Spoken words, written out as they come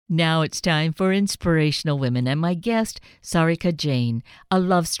Now it's time for Inspirational Women, and my guest, Sarika Jain, a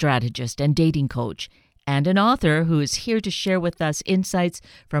love strategist and dating coach, and an author who is here to share with us insights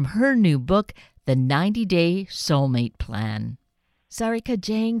from her new book, The 90-Day Soulmate Plan. Sarika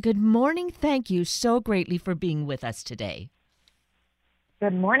Jain, good morning. Thank you so greatly for being with us today.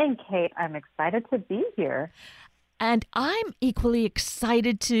 Good morning, Kate. I'm excited to be here. And I'm equally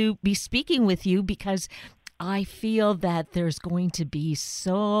excited to be speaking with you because I feel that there's going to be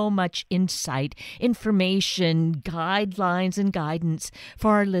so much insight, information, guidelines, and guidance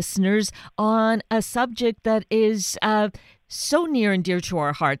for our listeners on a subject that is so near and dear to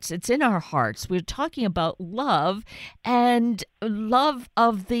our hearts. It's in our hearts. We're talking about love, and love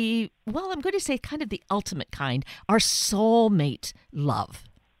of I'm going to say kind of the ultimate kind, our soulmate love.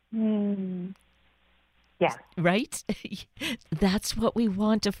 Yes. Right? That's what we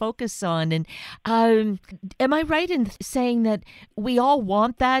want to focus on. And am I right in saying that we all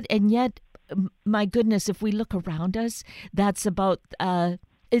want that? And yet, my goodness, if we look around us, that's about,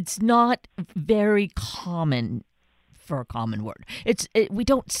 it's not very common, for a common word. We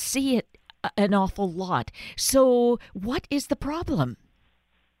don't see it an awful lot. So what is the problem?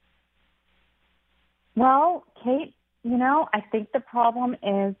 Well, Kate, I think the problem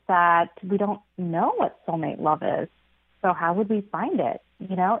is that we don't know what soulmate love is. So how would we find it?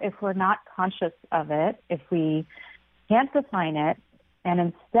 If we're not conscious of it, if we can't define it, and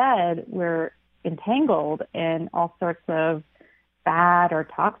instead we're entangled in all sorts of bad or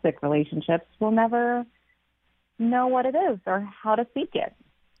toxic relationships, we'll never know what it is or how to seek it.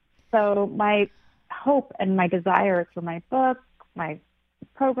 So my hope and my desire for my book, my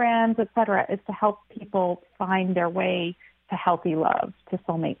programs, et cetera, is to help people find their way to healthy love, to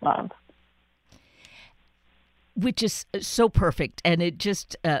soulmate love. Which is so perfect, and it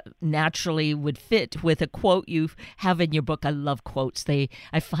just naturally would fit with a quote you have in your book. I love quotes.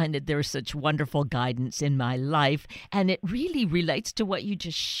 I find that there's such wonderful guidance in my life, and it really relates to what you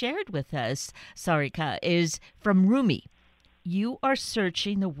just shared with us, Sarika, is from Rumi. You are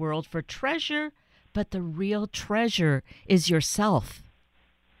searching the world for treasure, but the real treasure is yourself.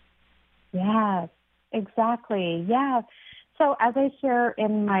 Yes, exactly. Yeah. So as I share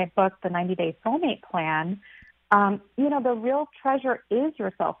in my book, The 90-Day Soulmate Plan, the real treasure is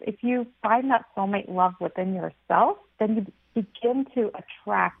yourself. If you find that soulmate love within yourself, then you begin to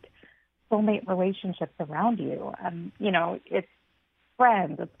attract soulmate relationships around you. It's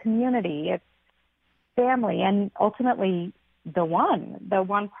friends, it's community, it's family, and ultimately the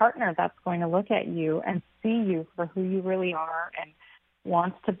one partner that's going to look at you and see you for who you really are and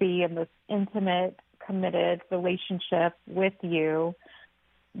wants to be in this intimate, committed relationship with you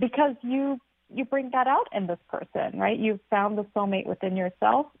because you bring that out in this person, right? You've found the soulmate within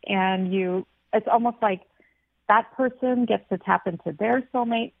yourself, and it's almost like that person gets to tap into their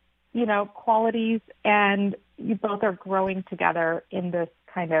soulmate, qualities, and you both are growing together in this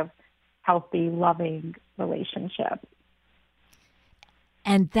kind of healthy, loving relationship.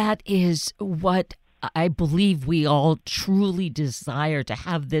 And that is what I believe we all truly desire, to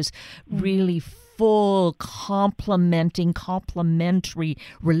have this really full, complementary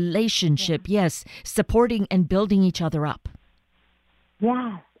relationship. Yeah. Yes, supporting and building each other up.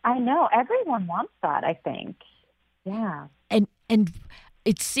 Yes, I know. Everyone wants that, I think. Yeah. And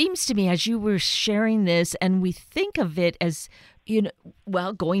it seems to me, as you were sharing this, and we think of it as,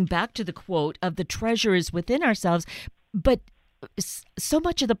 going back to the quote of the treasure is within ourselves, but so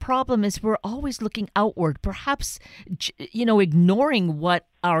much of the problem is we're always looking outward, perhaps, ignoring what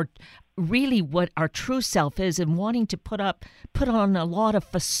our true self is and wanting to put on a lot of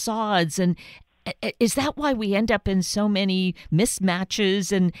facades. And is that why we end up in so many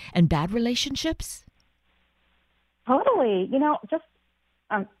mismatches and bad relationships? Totally. Just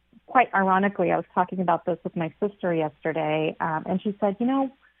quite ironically, I was talking about this with my sister yesterday, and she said,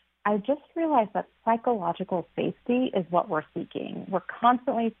 I just realized that psychological safety is what we're seeking. We're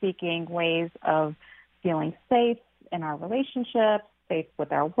constantly seeking ways of feeling safe in our relationships, safe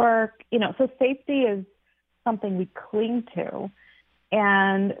with our work. So safety is something we cling to.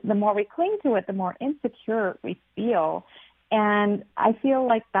 And the more we cling to it, the more insecure we feel. And I feel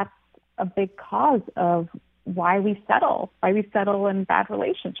like that's a big cause of why we settle in bad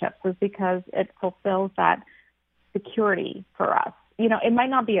relationships, is because it fulfills that security for us. It might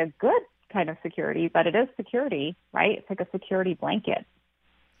not be a good kind of security, but it is security, right? It's like a security blanket.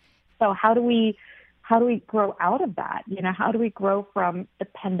 So how do we grow out of that? How do we grow from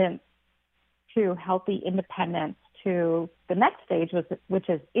dependence to healthy independence to the next stage, which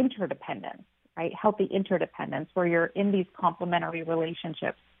is interdependence, right? Healthy interdependence, where you're in these complementary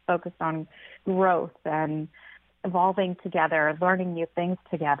relationships focused on growth and evolving together, learning new things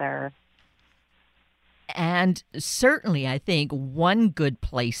together. And certainly, I think one good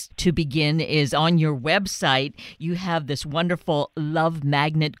place to begin is on your website. You have this wonderful Love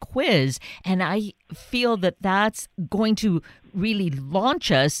Magnet quiz. And I feel that that's going to really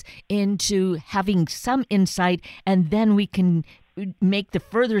launch us into having some insight. And then we can make the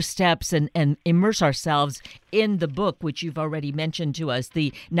further steps and immerse ourselves in the book, which you've already mentioned to us,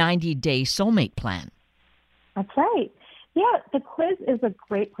 the 90-day soulmate plan. That's right. Yeah, the quiz is a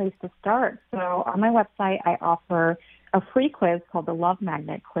great place to start. So on my website, I offer a free quiz called the Love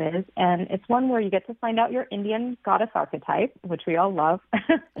Magnet Quiz, and it's one where you get to find out your Indian goddess archetype, which we all love,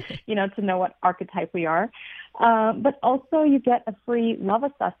 to know what archetype we are. But also you get a free love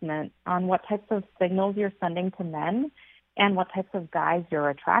assessment on what types of signals you're sending to men and what types of guys you're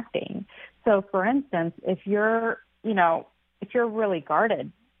attracting. So, for instance, if you're really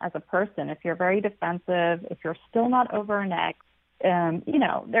guarded as a person, if you're very defensive, if you're still not over an ex,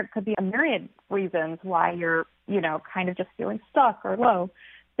 there could be a myriad reasons why you're, kind of just feeling stuck or low,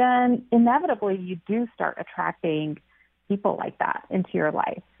 then inevitably you do start attracting people like that into your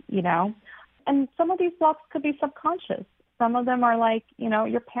life, And some of these blocks could be subconscious. Some of them are like,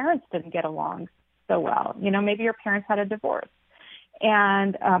 your parents didn't get along so well. Maybe your parents had a divorce.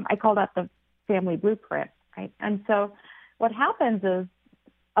 And I call that the family blueprint, right? And so what happens is,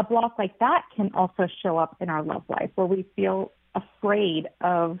 a block like that can also show up in our love life where we feel afraid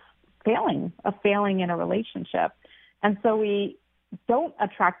of failing in a relationship. And so we don't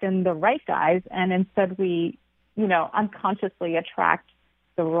attract in the right guys, and instead we, unconsciously attract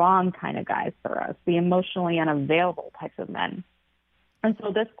the wrong kind of guys for us, the emotionally unavailable types of men. And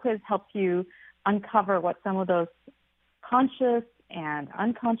so this quiz helps you uncover what some of those conscious and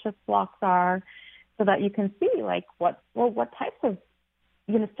unconscious blocks are so that you can see what types of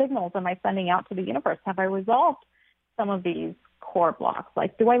signals am I sending out to the universe? Have I resolved some of these core blocks?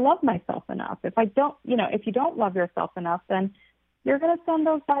 Like, do I love myself enough? If I don't, if you don't love yourself enough, then you're going to send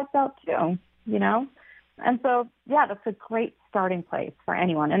those vibes out too, And so, yeah, that's a great starting place for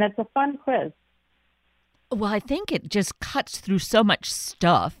anyone. And it's a fun quiz. Well, I think it just cuts through so much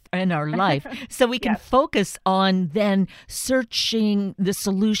stuff in our life so we can focus on then searching the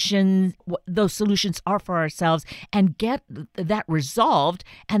solutions, what those solutions are for ourselves, and get that resolved.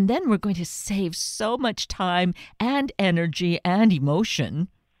 And then we're going to save so much time and energy and emotion.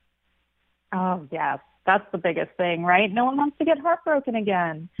 Oh, yes. That's the biggest thing, right? No one wants to get heartbroken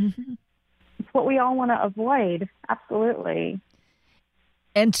again. Mm-hmm. It's what we all want to avoid. Absolutely.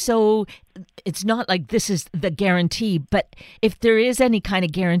 And so it's not like this is the guarantee, but if there is any kind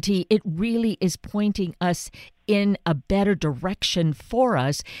of guarantee, it really is pointing us in a better direction for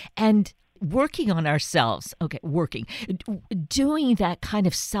us and working on ourselves. Doing that kind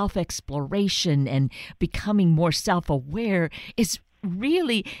of self-exploration and becoming more self-aware is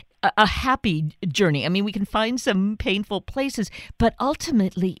really a happy journey. I mean, we can find some painful places, but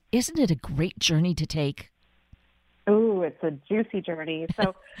ultimately, isn't it a great journey to take? Oh, it's a juicy journey.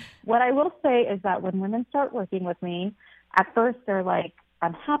 So what I will say is that when women start working with me, at first they're like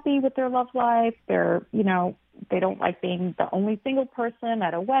unhappy with their love life. They're, they don't like being the only single person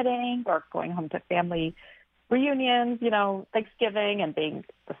at a wedding or going home to family reunions, Thanksgiving and being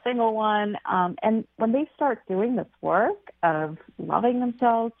the single one. And when they start doing this work of loving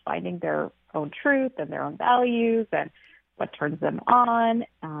themselves, finding their own truth and their own values and what turns them on,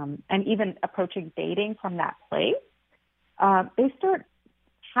 and even approaching dating from that place, they start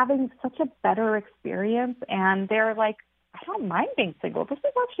having such a better experience, and they're like, I don't mind being single. This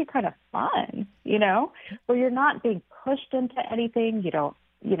is actually kind of fun, where you're not being pushed into anything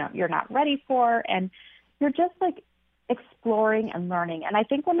you're not ready for, and you're just like exploring and learning. And I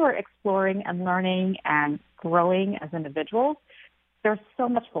think when we're exploring and learning and growing as individuals, there's so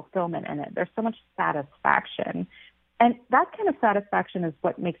much fulfillment in it. There's so much satisfaction. And that kind of satisfaction is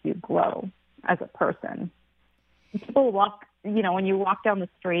what makes you grow as a person. People walk, when you walk down the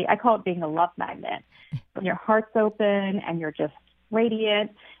street, I call it being a love magnet. When your heart's open and you're just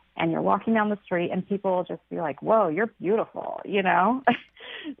radiant and you're walking down the street and people just be like, whoa, you're beautiful,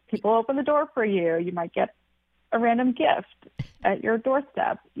 People open the door for you. You might get a random gift at your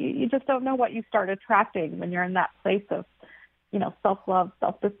doorstep. You just don't know what you start attracting when you're in that place of, self-love,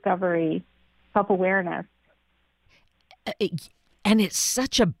 self-discovery, self-awareness. And it's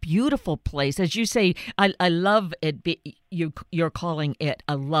such a beautiful place. As you say, I love it. You're calling it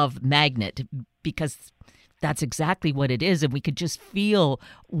a love magnet because that's exactly what it is. And we could just feel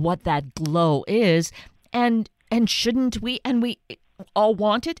what that glow is. And shouldn't we? And we all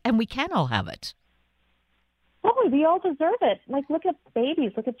want it, and we can all have it. Oh, we all deserve it. Like, look at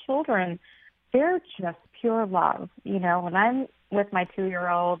babies, look at children. They're just pure love. When I'm with my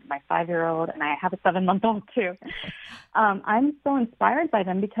 2-year-old, my 5-year-old, and I have a 7-month-old too, I'm so inspired by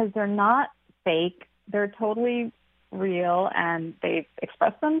them because they're not fake. They're totally real, and they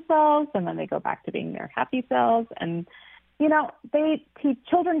express themselves, and then they go back to being their happy selves. And,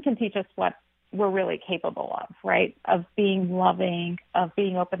 children can teach us what we're really capable of, right? Of being loving, of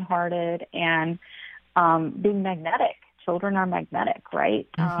being open-hearted, and being magnetic. Children are magnetic, right?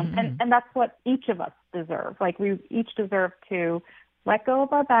 And that's what each of us deserve. Like, we each deserve to let go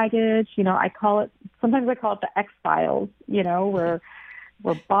of our baggage. Sometimes I call it the X-Files. We're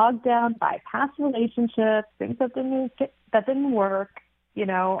bogged down by past relationships, things that didn't work,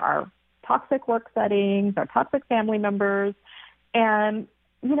 our toxic work settings, our toxic family members. And,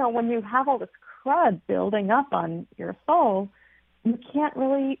 when you have all this crud building up on your soul, you can't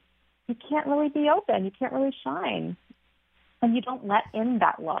really be open. You can't really shine. And you don't let in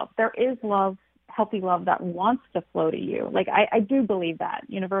that love. There is love, healthy love that wants to flow to you. Like, I do believe that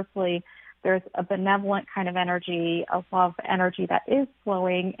universally there's a benevolent kind of energy, a love energy that is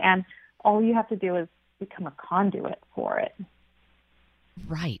flowing, and all you have to do is become a conduit for it.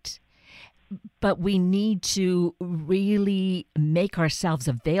 Right. But we need to really make ourselves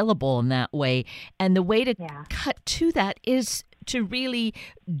available in that way. And the way to cut to that is to really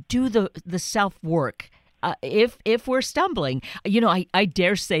do the self-work. If we're stumbling, I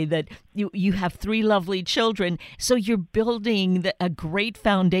dare say that you have 3 lovely children, so you're building a great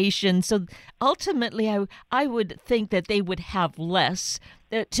foundation. So ultimately, I would think that they would have less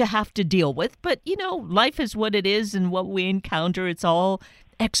to have to deal with. But, life is what it is, and what we encounter, it's all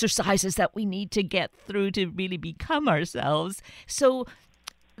exercises that we need to get through to really become ourselves. So,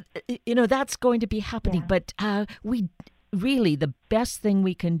 that's going to be happening. But we really, the best thing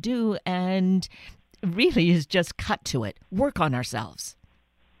we can do, and really, is just cut to it, work on ourselves.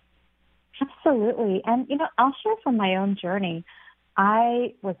 Absolutely. And, I'll share from my own journey.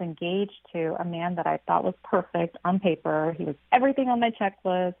 I was engaged to a man that I thought was perfect on paper. He was everything on my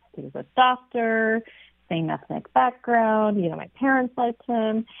checklist. He was a doctor, same ethnic background. My parents liked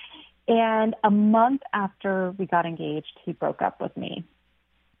him. And a month after we got engaged, he broke up with me.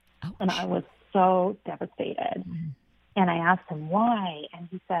 Ouch. And I was so devastated. And I asked him why. And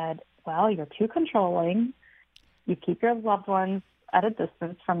he said, well, you're too controlling. You keep your loved ones at a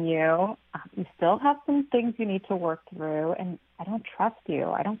distance from you. You still have some things you need to work through, and I don't trust you.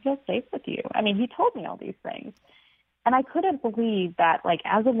 I don't feel safe with you. I mean, he told me all these things. And I couldn't believe that, like,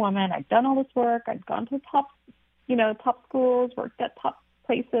 as a woman, I'd done all this work. I'd gone to top schools, worked at top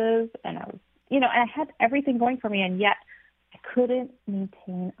places, and I was, and I had everything going for me, and yet I couldn't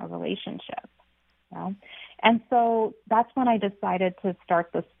maintain a relationship. And so that's when I decided to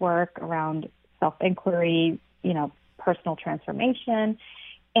start this work around self-inquiry, personal transformation.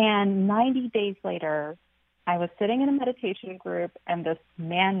 And 90 days later, I was sitting in a meditation group, and this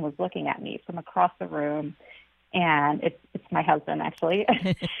man was looking at me from across the room. And it's my husband, actually.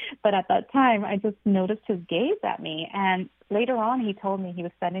 But at that time, I just noticed his gaze at me. And later on, he told me he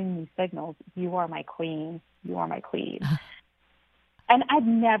was sending me signals. You are my queen. You are my queen. And I'd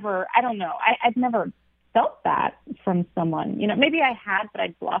never felt that from someone. Maybe I had, but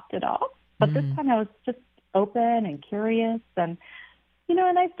I'd blocked it off. But this time I was just open and curious. And,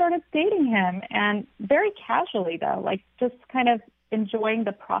 and I started dating him. And very casually, though, like just kind of enjoying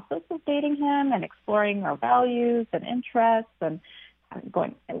the process of dating him and exploring our values and interests and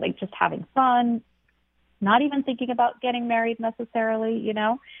just having fun, not even thinking about getting married necessarily,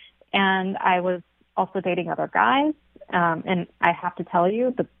 And I was also dating other guys. And I have to tell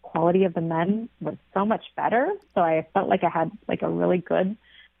you, the quality of the men was so much better. So I felt like I had like a really good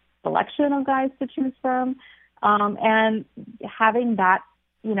selection of guys to choose from. And having that,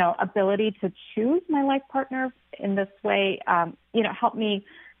 ability to choose my life partner in this way, helped me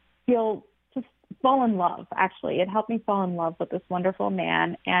fall in love, actually. It helped me fall in love with this wonderful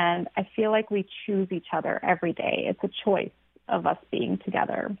man. And I feel like we choose each other every day. It's a choice of us being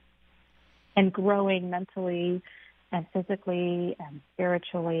together and growing mentally and physically and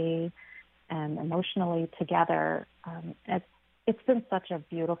spiritually and emotionally together. It's been such a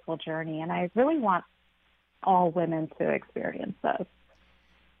beautiful journey, and I really want all women to experience this.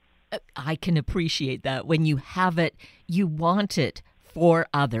 I can appreciate that. When you have it, you want it for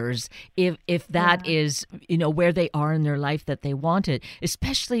others. If that is, where they are in their life, that they want it,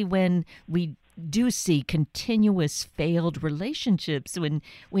 especially when we do see continuous failed relationships. When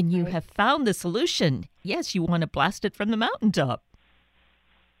you have found the solution, yes, you want to blast it from the mountaintop.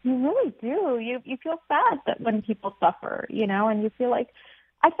 You really do. You feel sad that when people suffer, and you feel like,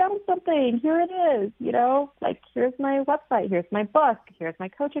 I found something. Here it is. Like here's my website. Here's my book. Here's my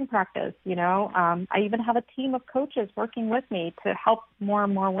coaching practice. I even have a team of coaches working with me to help more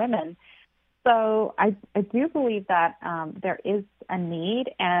and more women. So I do believe that there is a need,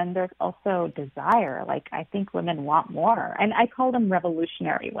 and there's also desire. Like I think women want more, and I call them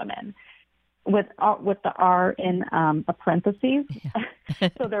revolutionary women, with the R in a parentheses. Yeah.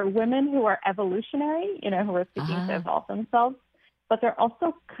 So they're women who are evolutionary, who are seeking to evolve themselves, but they're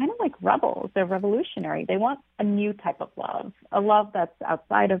also kind of like rebels. They're revolutionary. They want a new type of love, a love that's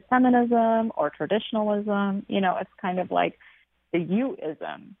outside of feminism or traditionalism. It's kind of like the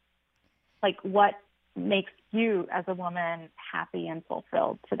you-ism. Like what makes you as a woman happy and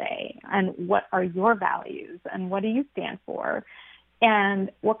fulfilled today? And what are your values? And what do you stand for? And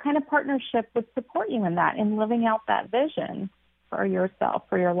what kind of partnership would support you in that, in living out that vision for yourself,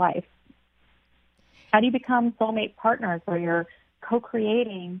 for your life? How do you become soulmate partners where you're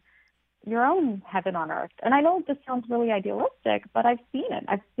co-creating your own heaven on earth? And I know this sounds really idealistic, but I've seen it.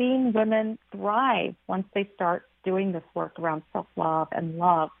 I've seen women thrive once they start doing this work around self-love and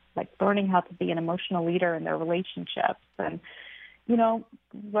love, like learning how to be an emotional leader in their relationships and,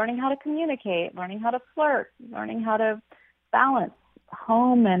 learning how to communicate, learning how to flirt, learning how to balance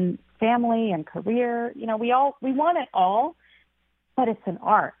home and family and career. We want it all, but it's an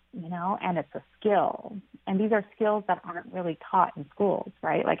art, and it's a skill. And these are skills that aren't really taught in schools,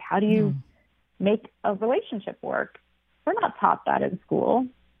 right? Like how do you make a relationship work? We're not taught that in school.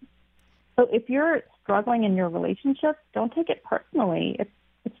 So if you're struggling in your relationships, don't take it personally.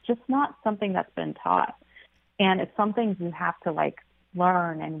 It's just not something that's been taught. And it's something you have to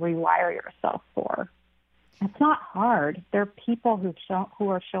learn and rewire yourself for. It's not hard. There are people who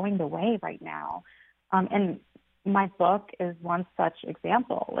are showing the way right now. And my book is one such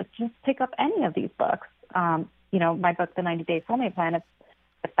example. Like just pick up any of these books. My book, The 90-Day Soulmate Plan, if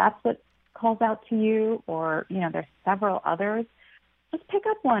that's what calls out to you, or, there's several others, just pick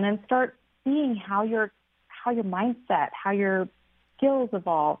up one and start seeing how your mindset, how your skills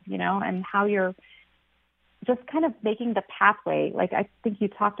evolve, and how you're just kind of making the pathway. Like I think you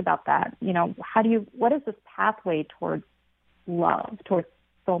talked about that, what is this pathway towards love, towards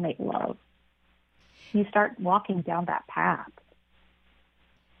soulmate love? You start walking down that path.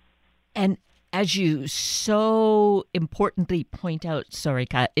 And as you so importantly point out,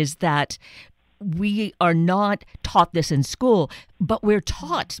 Sarika, is that we are not taught this in school, but we're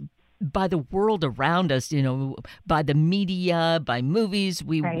taught by the world around us, by the media, by movies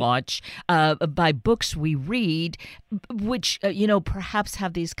we watch, by books we read, which, perhaps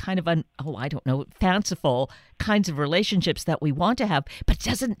have these kind of, fanciful kinds of relationships that we want to have, but it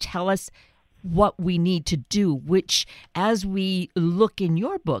doesn't tell us what we need to do, which, as we look in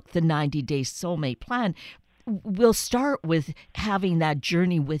your book, The 90-Day Soulmate Plan, we'll start with having that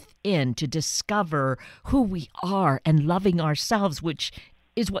journey within to discover who we are and loving ourselves, which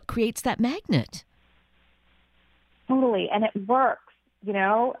is what creates that magnet. Totally. And it works,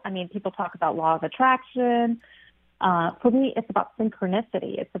 people talk about law of attraction. For me, it's about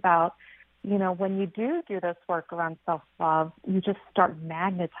synchronicity. It's about, when you do this work around self-love, you just start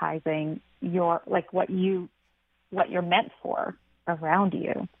magnetizing what you're meant for around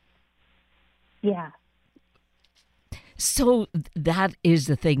you. Yeah. So that is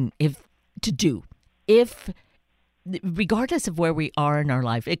the thing regardless of where we are in our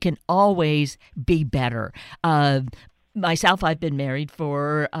life, it can always be better. Myself, I've been married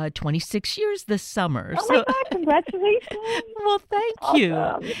for 26 years this summer. Oh my God, congratulations. Well, thank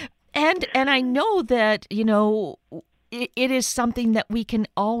awesome. you. And I know that, it is something that we can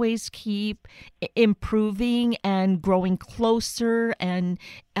always keep improving and growing closer and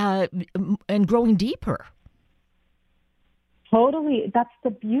growing deeper. Totally. That's the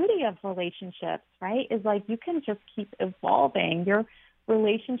beauty of relationships, right? Is you can just keep evolving. Your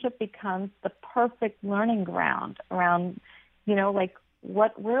relationship becomes the perfect learning ground around,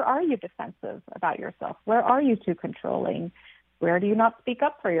 where are you defensive about yourself? Where are you too controlling? Where do you not speak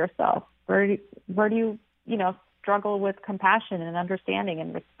up for yourself? Where do you, struggle with compassion and understanding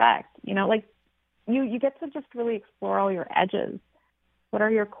and respect? You get to just really explore all your edges. What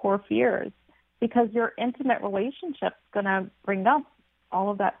are your core fears? Because your intimate relationship's going to bring up all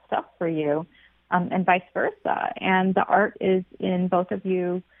of that stuff for you, and vice versa. And the art is in both of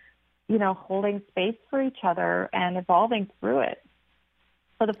you, holding space for each other and evolving through it.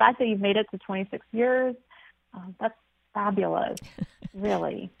 So the fact that you've made it to 26 years, that's fabulous,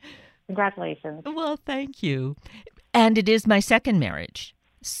 really. Congratulations. Well, thank you. And it is my second marriage.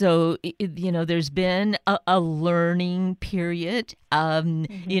 So, there's been a learning period,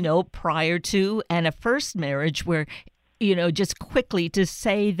 prior to, and a first marriage where just quickly to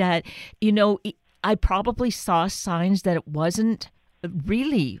say that, I probably saw signs that it wasn't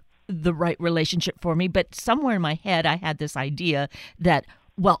really the right relationship for me, but somewhere in my head, I had this idea that,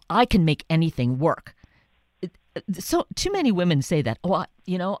 well, I can make anything work. So too many women say that,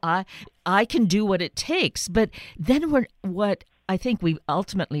 I can do what it takes. But then what I think we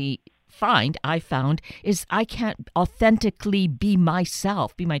ultimately I found is I can't authentically be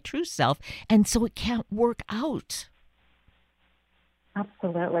myself, be my true self. And so it can't work out.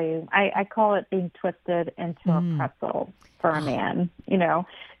 Absolutely. I call it being twisted into a pretzel for a man.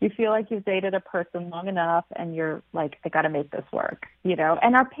 You feel like you've dated a person long enough and you're like, I got to make this work, and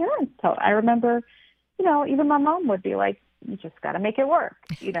our parents I remember, even my mom would be like, you just got to make it work,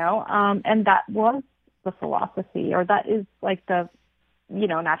 and that was the philosophy, or that is like the,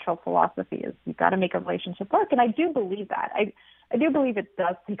 natural philosophy, is you got to make a relationship work. And I do believe that. I do believe it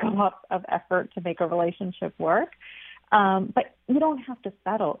does take a lot of effort to make a relationship work. But you don't have to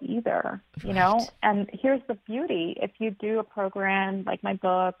settle either, and here's the beauty. If you do a program like my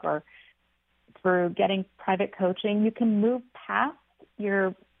book or through getting private coaching, you can move past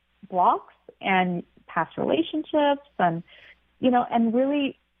your blocks and past relationships and, and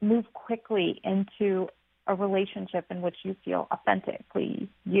really move quickly into a relationship in which you feel authentically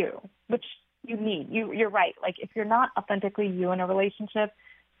you, which you need. You're right. Like if you're not authentically you in a relationship,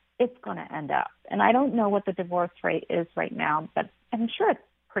 it's going to end up. And I don't know what the divorce rate is right now, but I'm sure it's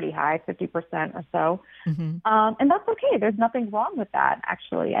pretty high, 50% or so. Mm-hmm. And that's okay. There's nothing wrong with that,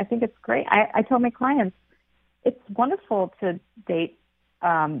 actually. I think it's great. I tell my clients, it's wonderful to date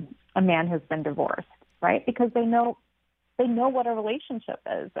a man who's been divorced, right? Because they know what a relationship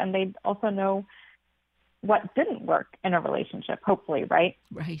is, and they also know what didn't work in a relationship, hopefully, right?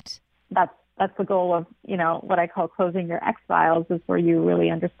 Right. That's the goal of, what I call closing your X files, is where you really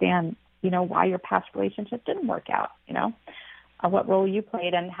understand, why your past relationship didn't work out, what role you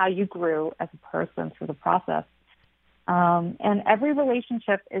played and how you grew as a person through the process. And every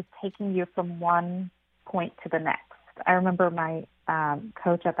relationship is taking you from one point to the next. I remember my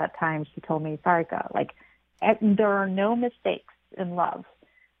coach at that time, she told me, Sarika, there are no mistakes in love.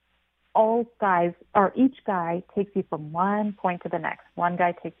 Each guy takes you from one point to the next. One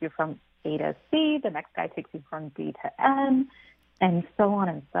guy takes you from A to C, the next guy takes you from D to N, and so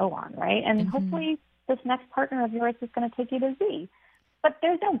on, right? And hopefully this next partner of yours is going to take you to Z. But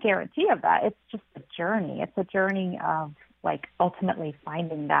there's no guarantee of that. It's just a journey. It's a journey of, ultimately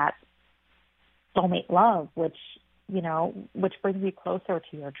finding that soulmate love, which brings you closer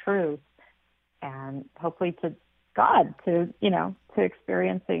to your truth and hopefully to God, to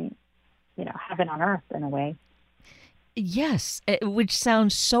experiencing, heaven on earth in a way. Yes, which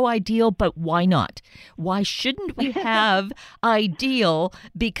sounds so ideal, but why not? Why shouldn't we have ideal?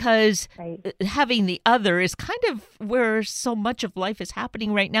 Because having the other is kind of where so much of life is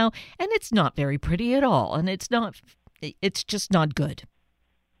happening right now, and it's not very pretty at all, and it's just not good.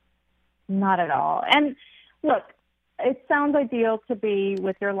 Not at all. And look, it sounds ideal to be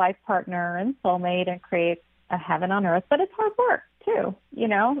with your life partner and soulmate and create a heaven on earth, but it's hard work too,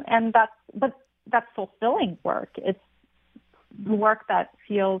 and that's fulfilling work. It's work that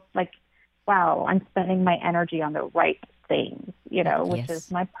feels like, wow, I'm spending my energy on the right things, which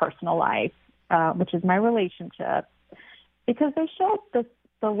is my personal life, which is my relationships, because they show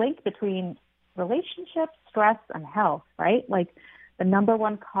the link between relationships, stress, and health, right? Like the number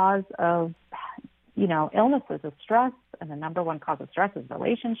one cause of, illnesses is stress, and the number one cause of stress is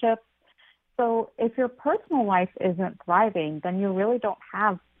relationships. So if your personal life isn't thriving, then you really don't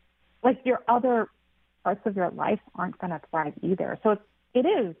have, your other parts of your life aren't going to thrive either. So it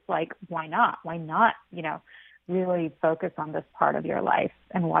is like, why not? Why not, really focus on this part of your life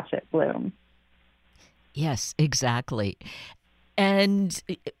and watch it bloom? Yes, exactly. And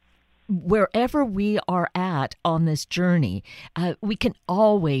wherever we are at on this journey, we can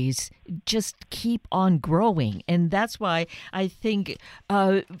always just keep on growing. And that's why I think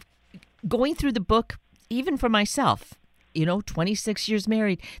going through the book, even for myself, 26 years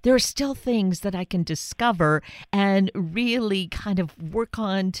married, there are still things that I can discover and really kind of work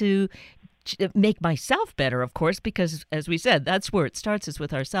on to make myself better, of course, because as we said, that's where it starts, is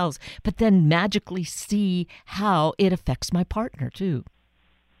with ourselves, but then magically see how it affects my partner too.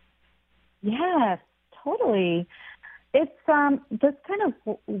 Yes, totally. It's this kind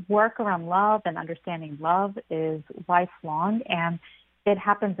of work around love and understanding love is lifelong, and it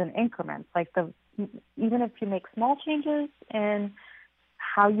happens in increments. Even if you make small changes in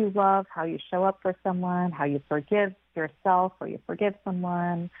how you love, how you show up for someone, how you forgive yourself or you forgive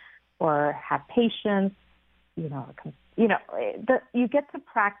someone, or have patience, you get to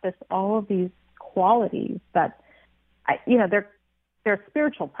practice all of these qualities that they're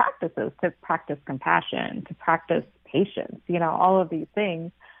spiritual practices to practice compassion, to practice patience, all of these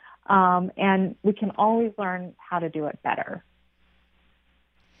things. And we can always learn how to do it better.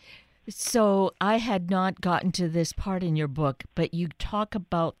 So I had not gotten to this part in your book, but you talk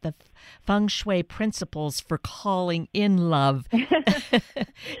about the feng shui principles for calling in love.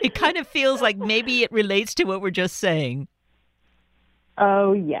 It kind of feels like maybe it relates to what we're just saying.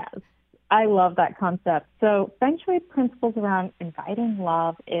 Oh, yes. I love that concept. So feng shui principles around inviting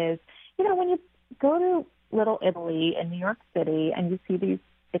love is, when you go to Little Italy in New York City and you see these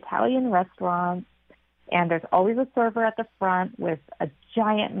Italian restaurants, and there's always a server at the front with a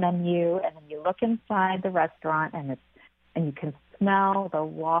giant menu, and then you look inside the restaurant and you can smell the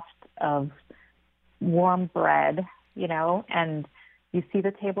waft of warm bread, and you see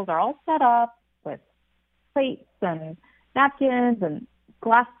the tables are all set up with plates and napkins and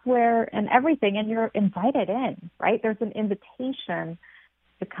glassware and everything, and you're invited in, right? There's an invitation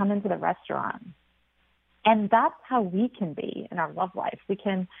to come into the restaurant. And that's how we can be in our love life. We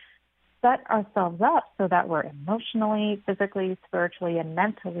can set ourselves up so that we're emotionally, physically, spiritually, and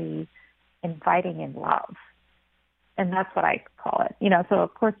mentally inviting in love. And that's what I call it. So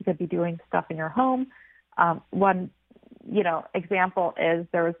of course you could be doing stuff in your home. One, example is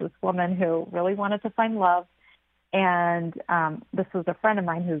there was this woman who really wanted to find love. And this was a friend of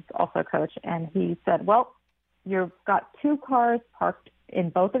mine who's also a coach. And he said, well, you've got 2 cars parked in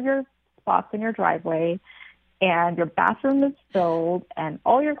both of your spots in your driveway, and your bathroom is filled, and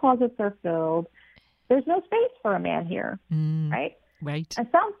all your closets are filled. There's no space for a man here, right? Right. It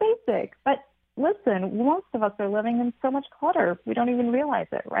sounds basic, but listen, most of us are living in so much clutter, we don't even realize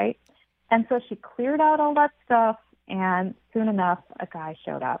it, right? And so she cleared out all that stuff, and soon enough, a guy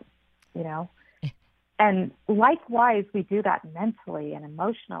showed up, And likewise, we do that mentally and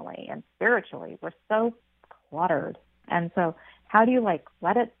emotionally and spiritually. We're so cluttered. And so how do you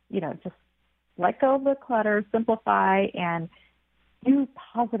let it, just let go of the clutter, simplify, and do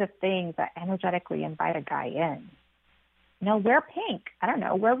positive things that energetically invite a guy in? Wear pink. I don't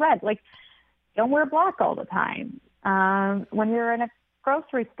know, wear red. Don't wear black all the time. When you're in a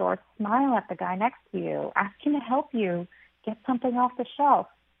grocery store, smile at the guy next to you. Ask him to help you get something off the shelf.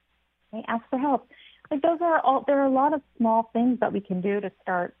 Okay? Ask for help. There are a lot of small things that we can do to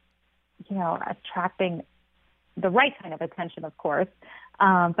start, attracting the right kind of attention, of course,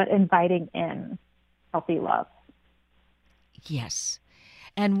 but inviting in healthy love. Yes.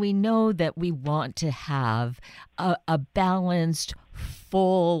 And we know that we want to have a balanced,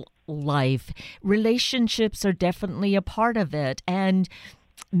 full life. Relationships are definitely a part of it. And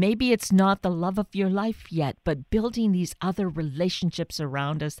maybe it's not the love of your life yet, but building these other relationships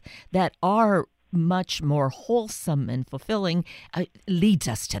around us that are much more wholesome and fulfilling leads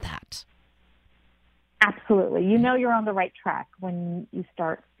us to that. Absolutely. You're on the right track when you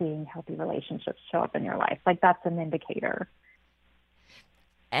start seeing healthy relationships show up in your life. That's an indicator.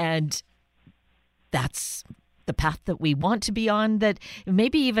 And that's the path that we want to be on, that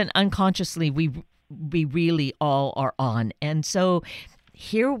maybe even unconsciously we really all are on. And so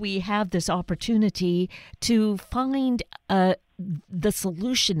here we have this opportunity to find the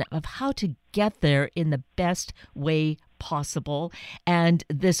solution of how to get there in the best way possible. And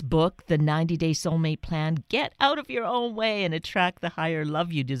this book, The 90-Day Soulmate Plan, Get Out of Your Own Way and Attract the Higher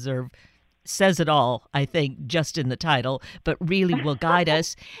Love You Deserve, says it all, I think, just in the title, but really will guide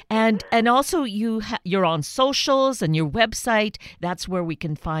us. And also you're on socials and your website. That's where we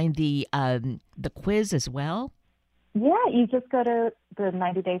can find the quiz as well. Yeah, you just go to the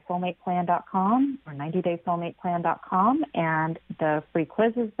 90daysoulmateplan.com or 90daysoulmateplan.com, and the free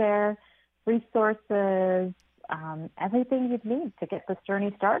quiz is there, resources, everything you'd need to get this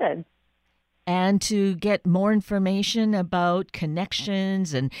journey started. And to get more information about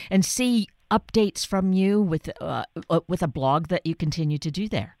connections and see updates from you with a blog that you continue to do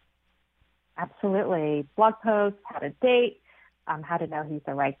there. Absolutely. Blog posts, how to date, how to know he's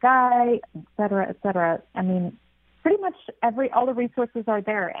the right guy, et cetera, et cetera. I mean, pretty much all the resources are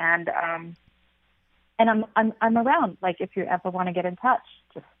there, and I'm around. If you ever want to get in touch,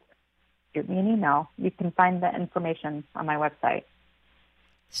 just shoot me an email. You can find the information on my website.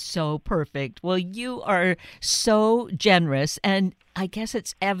 So perfect. Well, you are so generous, and I guess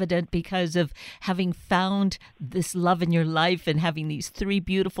it's evident because of having found this love in your life and having these 3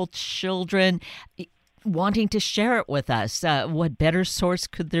 beautiful children, wanting to share it with us. What better source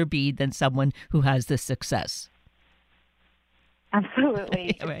could there be than someone who has this success?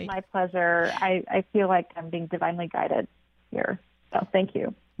 Absolutely. Right. It's my pleasure. I feel like I'm being divinely guided here. So thank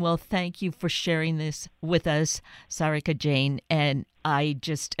you. Well, thank you for sharing this with us, Sarika Jain. And I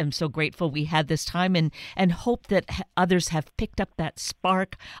just am so grateful we had this time, and hope that others have picked up that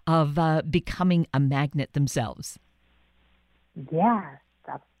spark of becoming a magnet themselves. Yes,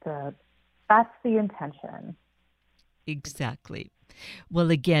 that's the intention. Exactly.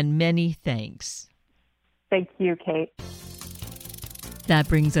 Well, again, many thanks. Thank you, Kate. That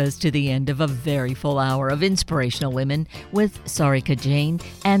brings us to the end of a very full hour of Inspirational Women with Sarika Jain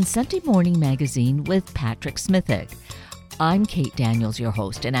and Sunday Morning Magazine with Patrick Smithick. I'm Kate Daniels, your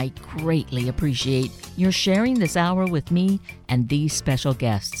host, and I greatly appreciate your sharing this hour with me and these special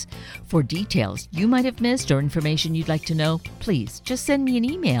guests. For details you might have missed or information you'd like to know, please just send me an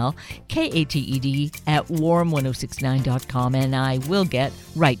email, kated@warm1069.com, and I will get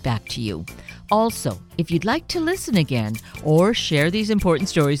right back to you. Also, if you'd like to listen again or share these important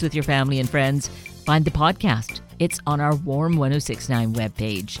stories with your family and friends, find the podcast. It's on our Warm 1069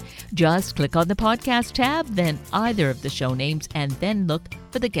 webpage. Just click on the podcast tab, then either of the show names, and then look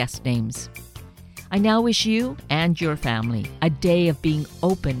for the guest names. I now wish you and your family a day of being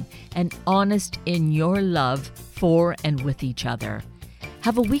open and honest in your love for and with each other.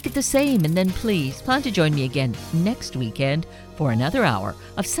 Have a week of the same, and then please plan to join me again next weekend for another hour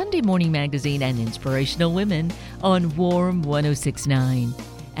of Sunday Morning Magazine and Inspirational Women on Warm 1069.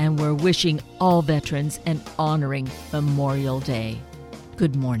 And we're wishing all veterans an honoring Memorial Day.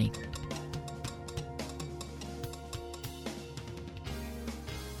 Good morning.